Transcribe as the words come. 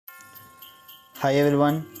Hi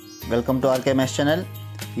everyone, welcome to RKMS channel.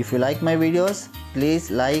 If you like my videos, please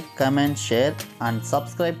like, comment, share and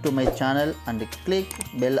subscribe to my channel and click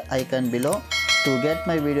bell icon below to get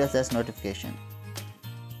my videos as notification.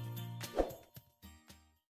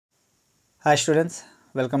 Hi students,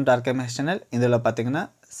 welcome to RKMS channel. இதில பாத்தீங்கன்னா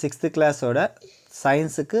 6th class ஓட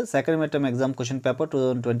சயின்ஸ்க்கு second midterm exam question paper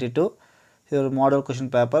 2022 இது ஒரு model question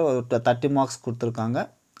paper ஒரு 30 marks கொடுத்திருக்காங்க.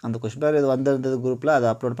 அந்த question paper இது வந்திருந்தது குரூப்ல அதை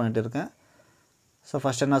அப்லோட் பண்ணிட்டு இருக்கேன். So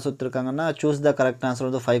first என்ன சொல்லிருக்காங்கன்னா choose the correct answer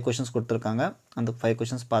வந்து 5 questions கொடுத்திருக்காங்க. அந்த 5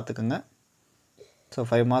 questions பாத்துக்கங்க. So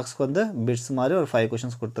 5 மார்க்ஸ்க்கு வந்து பிட்ஸ் மாதிரி ஒரு 5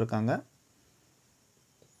 questions கொடுத்திருக்காங்க.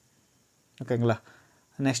 ஓகேங்களா?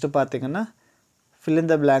 நெக்ஸ்ட் பாத்தீங்கன்னா fill in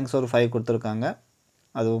the blanks ஒரு 5 கொடுத்திருக்காங்க.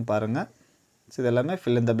 அதுவும் பாருங்க. So இதெல்லாம்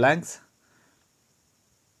fill in the blanks.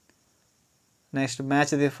 Next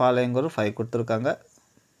match the following ஒரு 5 கொடுத்திருக்காங்க.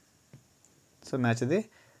 So match the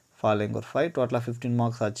following ஒரு 5 total 15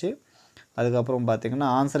 marks ஆச்சு. அதுக்கு அப்புறம் பாத்தீங்கன்னா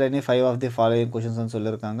answer any 5 of the following questions னு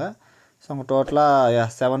சொல்லிருக்காங்க. சோ அவங்க டோட்டலா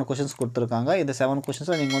 7 questions கொடுத்திருக்காங்க. இந்த 7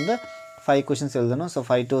 questionsல நீங்க வந்து 5 questions எழுதணும். So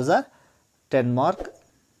 5 2s are 10 mark.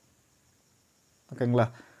 ஓகேங்களா?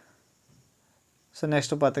 சோ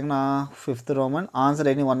நெக்ஸ்ட் பாத்தீங்கன்னா 5th Roman answer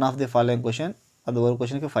any one of the following question. அது ஒரு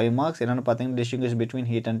क्वेश्चनக்கு 5 marks. என்னன்னு பாத்தீங்கன்னா distinguish between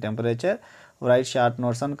heat and temperature, write short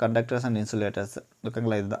notes on conductors and insulators.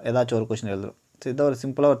 ஓகேங்களா? இதுதான் ஏதாச்சும் ஒரு क्वेश्चन எழுதணும். சோ இது ஒரு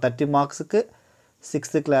சிம்பிளா ஒரு 30 மார்க்ஸ்க்கு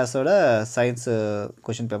 6th class ஓட science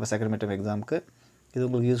question paper second midterm எக்ஸாம்க்கு இது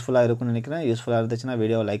உங்களுக்கு யூஸ்ஃபுல்லா இருக்கும்னு நினைக்கிறேன். யூஸ்ஃபுல்லா இருந்துச்சுனா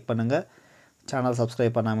வீடியோவை லைக் பண்ணுங்க. சேனல்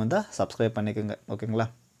Subscribe பண்ணாம இருந்தா Subscribe பண்ணிக்கங்க. ஓகேங்களா?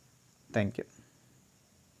 Thank you.